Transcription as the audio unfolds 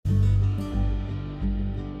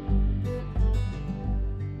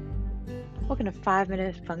Welcome to 5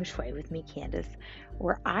 Minute Feng Shui with me, Candace,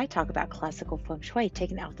 where I talk about classical feng shui,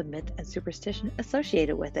 taking out the myth and superstition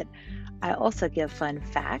associated with it. I also give fun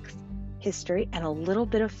facts, history, and a little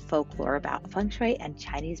bit of folklore about feng shui and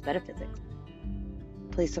Chinese metaphysics.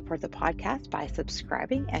 Please support the podcast by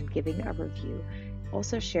subscribing and giving a review.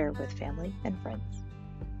 Also, share with family and friends.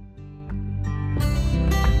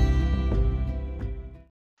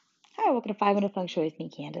 Hi, welcome to 5 Minute Feng Shui with me,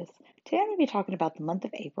 Candace. Today I'm going to be talking about the month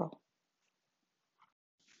of April.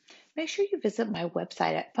 Make sure you visit my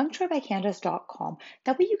website at fengshuibycandace.com.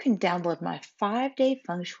 That way you can download my 5-day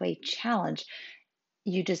feng shui challenge.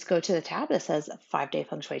 You just go to the tab that says 5-day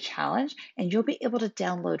feng shui challenge, and you'll be able to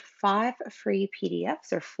download 5 free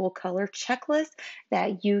PDFs or full color checklists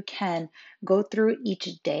that you can go through each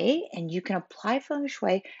day, and you can apply feng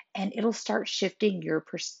shui, and it'll start shifting your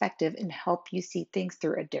perspective and help you see things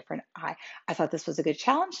through a different eye. I thought this was a good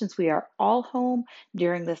challenge since we are all home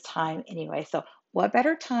during this time anyway. So what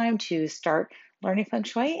better time to start learning feng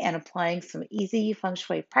shui and applying some easy feng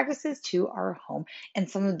shui practices to our home? And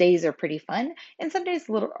some days are pretty fun, and some days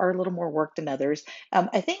are a little more work than others.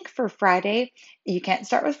 I think for Friday, you can't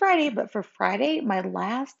start with Friday, but for Friday, my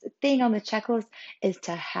last thing on the checklist is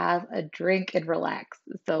to have a drink and relax.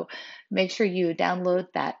 So make sure you download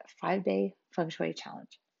that 5-day feng shui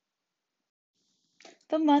challenge.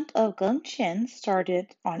 The month of Geng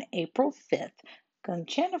started on April 5th.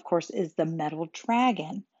 Geng, of course, is the metal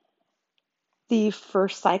dragon. The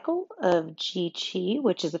first cycle of Qi,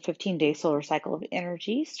 which is a 15-day solar cycle of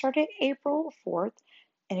energy, started April 4th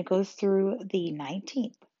and it goes through the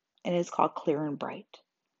 19th and is called Clear and Bright.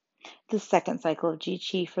 The second cycle of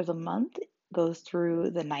Qi for the month goes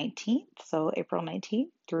through the 19th, so April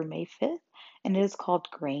 19th through May 5th, and it is called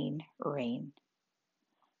Grain Rain.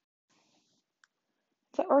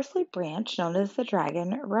 The earthly branch, known as the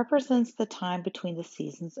dragon, represents the time between the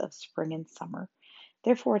seasons of spring and summer.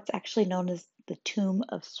 Therefore, it's actually known as the tomb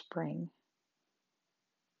of spring.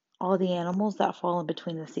 All the animals that fall in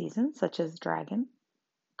between the seasons, such as dragon,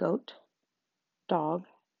 goat, dog,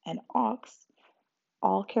 and ox,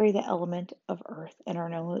 all carry the element of earth and are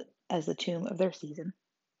known as the tomb of their season.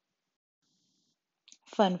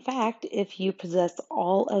 Fun fact, if you possess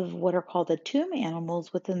all of what are called the tomb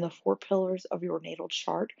animals within the 4 pillars of your natal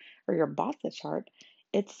chart or your Vata chart,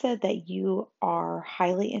 it's said that you are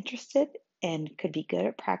highly interested and could be good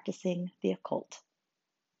at practicing the occult.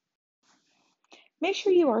 Make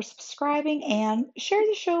sure you are subscribing and share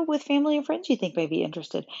the show with family and friends you think may be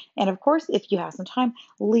interested. And of course, if you have some time,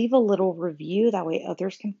 leave a little review. That way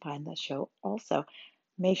others can find the show also.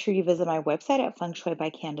 Make sure you visit my website at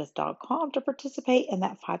fengshuibycandace.com to participate in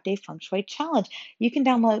that 5-day feng shui challenge. You can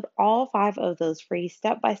download all 5 of those free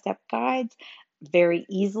step-by-step guides very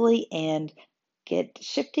easily and get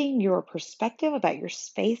shifting your perspective about your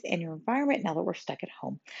space and your environment now that we're stuck at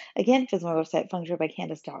home. Again, visit my website,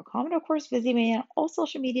 fengshuibycandace.com, and of course, visit me on all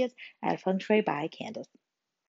social medias at Feng Shui by Candace.